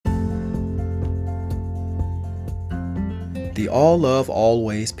The All Love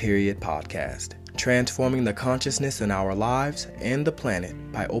Always podcast, transforming the consciousness in our lives and the planet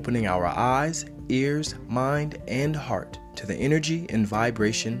by opening our eyes, ears, mind, and heart to the energy and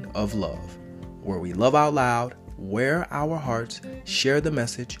vibration of love, where we love out loud, wear our hearts, share the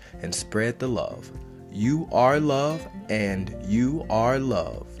message, and spread the love. You are love, and you are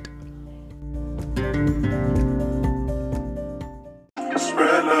loved.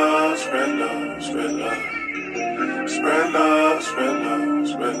 Spread love, spread love, spread love. Spread love, spread love,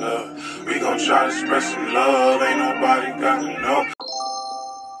 spread love. We gon' try to spread some love, ain't nobody got to know.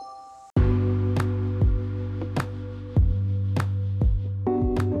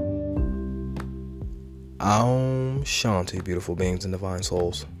 Om Shanti, beautiful beings and divine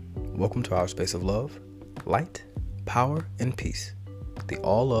souls. Welcome to our space of love, light, power, and peace. The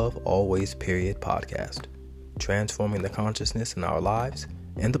All Love Always podcast, transforming the consciousness in our lives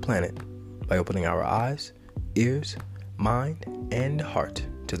and the planet by opening our eyes, ears, mind, and heart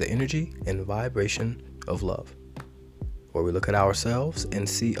to the energy and vibration of love, where we look at ourselves and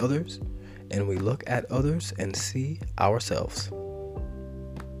see others, and we look at others and see ourselves.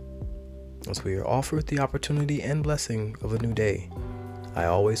 As we are offered the opportunity and blessing of a new day, I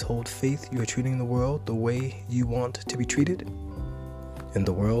always hold faith you are treating the world the way you want to be treated, and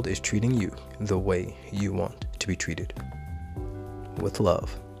the world is treating you the way you want to be treated, with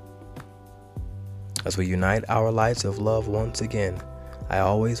love. As we unite our lights of love once again, I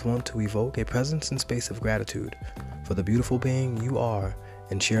always want to evoke a presence and space of gratitude for the beautiful being you are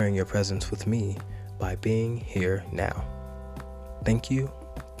and sharing your presence with me by being here now. Thank you,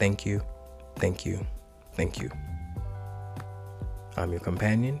 thank you, thank you, thank you. I'm your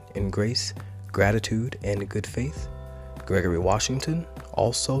companion in grace, gratitude, and good faith, Gregory Washington,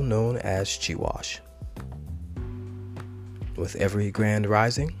 also known as Chiwash. With every grand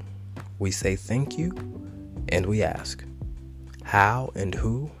rising, we say thank you, and we ask, how and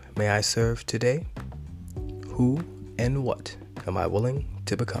who may I serve today? Who and what am I willing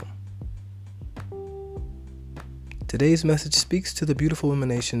to become? Today's message speaks to the beautiful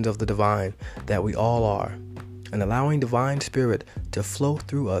emanations of the divine that we all are, and allowing divine spirit to flow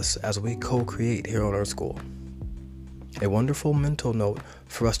through us as we co-create here on Earth School. A wonderful mental note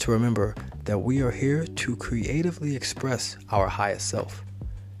for us to remember that we are here to creatively express our highest self,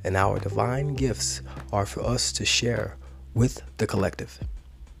 and our divine gifts are for us to share with the collective.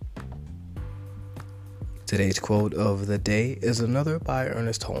 Today's quote of the day is another by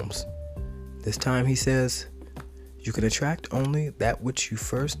Ernest Holmes. This time he says, "You can attract only that which you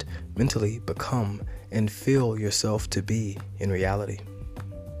first mentally become and feel yourself to be in reality."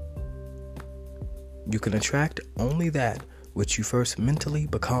 You can attract only that which you first mentally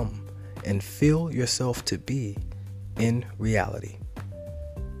become and feel yourself to be in reality.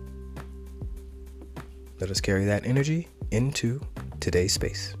 Let us carry that energy into today's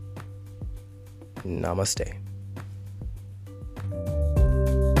space. Namaste.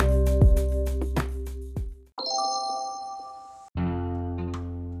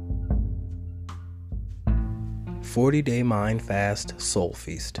 "40-Day Mind Fast Soul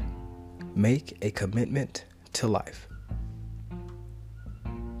Feast. Make a commitment to life."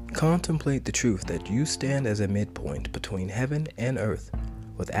 Contemplate the truth that you stand as a midpoint between heaven and earth,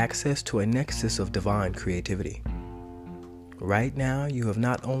 with access to a nexus of divine creativity. Right now, you have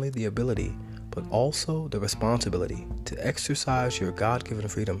not only the ability, but also the responsibility to exercise your God-given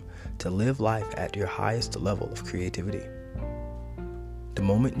freedom to live life at your highest level of creativity. The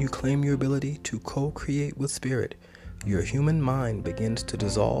moment you claim your ability to co-create with spirit, your human mind begins to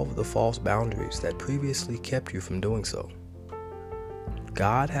dissolve the false boundaries that previously kept you from doing so.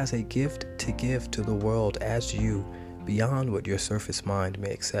 God has a gift to give to the world as you, beyond what your surface mind may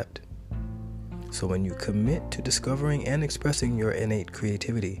accept. So when you commit to discovering and expressing your innate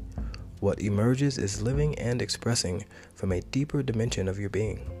creativity, what emerges is living and expressing from a deeper dimension of your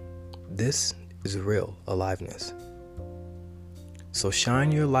being. This is real aliveness. So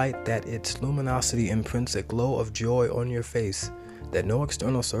shine your light that its luminosity imprints a glow of joy on your face that no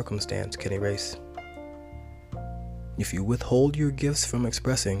external circumstance can erase. If you withhold your gifts from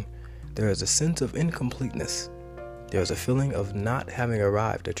expressing, there is a sense of incompleteness. There is a feeling of not having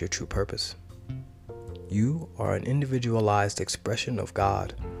arrived at your true purpose. You are an individualized expression of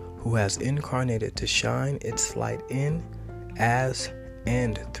God who has incarnated to shine its light in, as,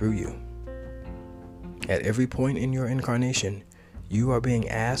 and through you. At every point in your incarnation, you are being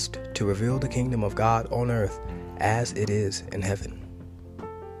asked to reveal the kingdom of God on earth as it is in heaven.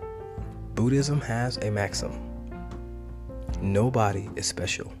 Buddhism has a maxim: nobody is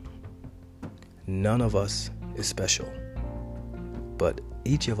special. None of us is special. But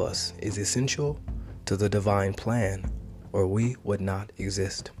each of us is essential to the divine plan or we would not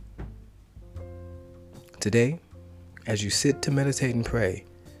exist. Today, as you sit to meditate and pray,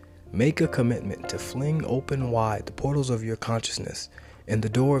 make a commitment to fling open wide the portals of your consciousness and the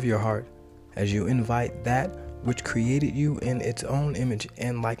door of your heart as you invite that which created you in its own image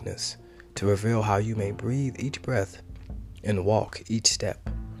and likeness to reveal how you may breathe each breath and walk each step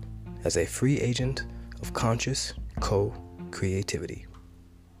as a free agent of conscious co-creativity.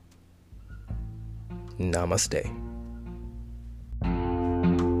 Namaste.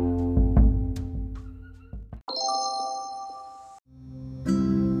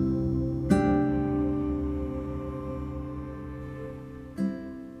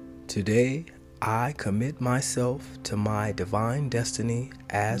 Today, I commit myself to my divine destiny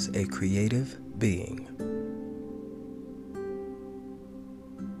as a creative being.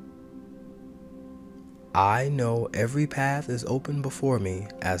 I know every path is open before me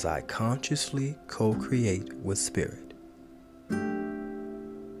as I consciously co-create with Spirit.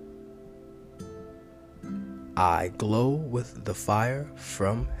 I glow with the fire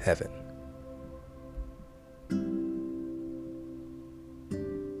from heaven.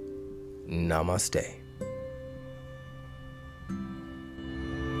 Namaste.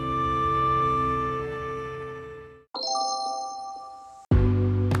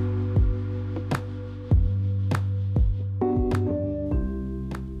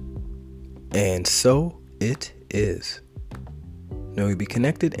 And so it is. May we be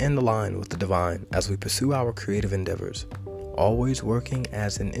connected and aligned with the divine as we pursue our creative endeavors, always working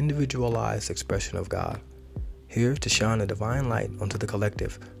as an individualized expression of God, here to shine a divine light onto the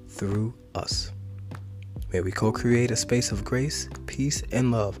collective through us. May we co-create a space of grace, peace,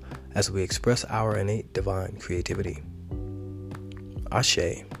 and love as we express our innate divine creativity.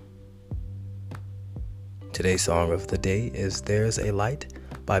 Ashe. Today's song of the day is There's a Light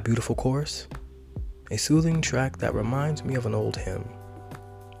by Beautiful Chorus, a soothing track that reminds me of an old hymn,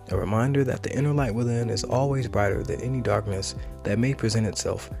 a reminder that the inner light within is always brighter than any darkness that may present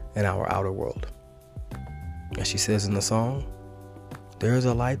itself in our outer world. As she says in the song, there is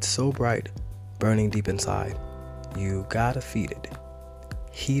a light so bright, burning deep inside, you gotta feed it,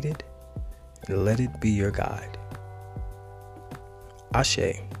 heat it, and let it be your guide.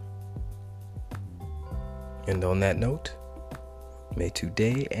 Ashe. And on that note, may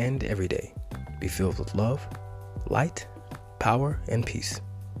today and every day be filled with love, light, power, and peace.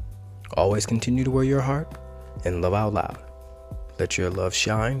 Always continue to wear your heart and love out loud. Let your love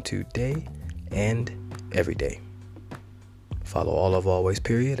shine today and every day. Follow All of Always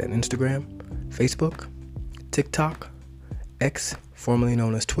Period at Instagram, Facebook, TikTok, X, formerly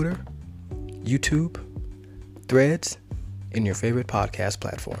known as Twitter, YouTube, Threads, and your favorite podcast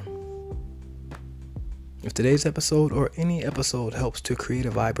platform. If today's episode or any episode helps to create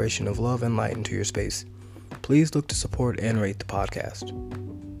a vibration of love and light into your space, please look to support and rate the podcast.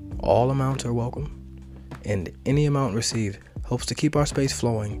 All amounts are welcome, and any amount received helps to keep our space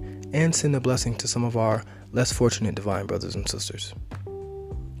flowing and send a blessing to some of our less fortunate divine brothers and sisters.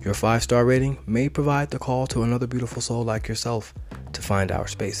 Your 5-star rating may provide the call to another beautiful soul like yourself to find our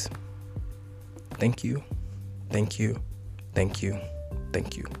space. Thank you, thank you, thank you,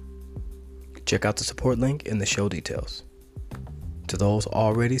 thank you. Check out the support link in the show details. To those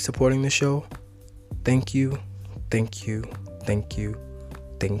already supporting the show, thank you, thank you, thank you,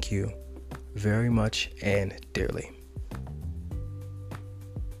 thank you very much and dearly.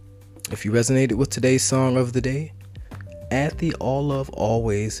 If you resonated with today's song of the day, add the All of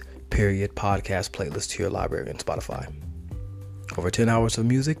Always Period podcast playlist to your library on Spotify. Over 10 hours of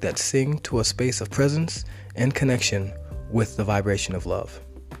music that sing to a space of presence and connection with the vibration of love.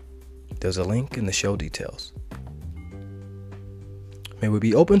 There's a link in the show details. May we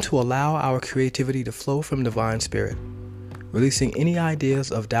be open to allow our creativity to flow from divine spirit, releasing any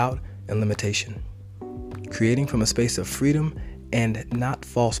ideas of doubt and limitation, creating from a space of freedom and not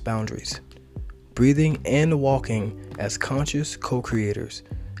false boundaries, breathing and walking as conscious co-creators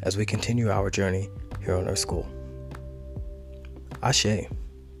as we continue our journey here on Earth School. Ashe.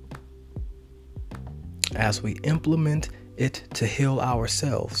 As we implement it to heal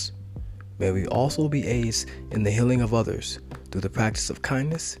ourselves, may we also be aids in the healing of others through the practice of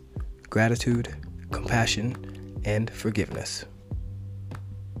kindness, gratitude, compassion, and forgiveness.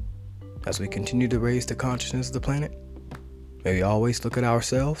 As we continue to raise the consciousness of the planet, may we always look at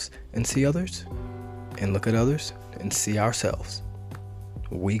ourselves and see others, and look at others and see ourselves.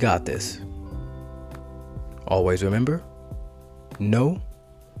 We got this. Always remember, know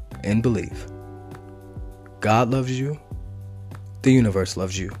and believe. God loves you, the universe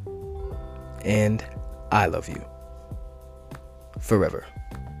loves you, and I love you. Forever.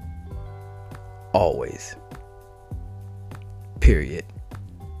 Always. Period.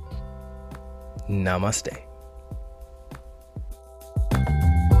 Namaste.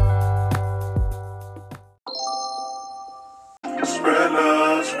 Spread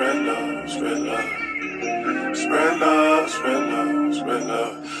love, spread love, spread love. Spread love, spread love, spread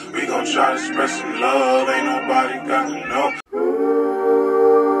love. We gon' try to spread some love, ain't nobody got to know.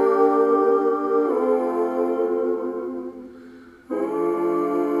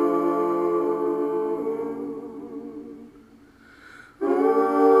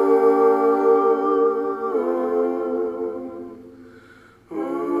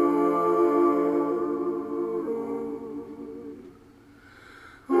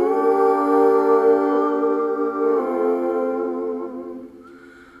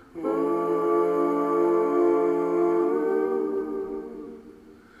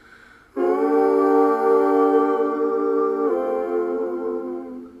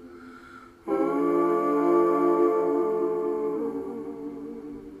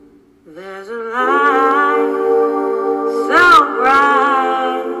 There's a light so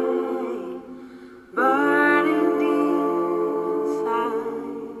bright, burning deep inside.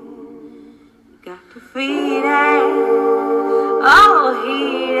 Got to feed it.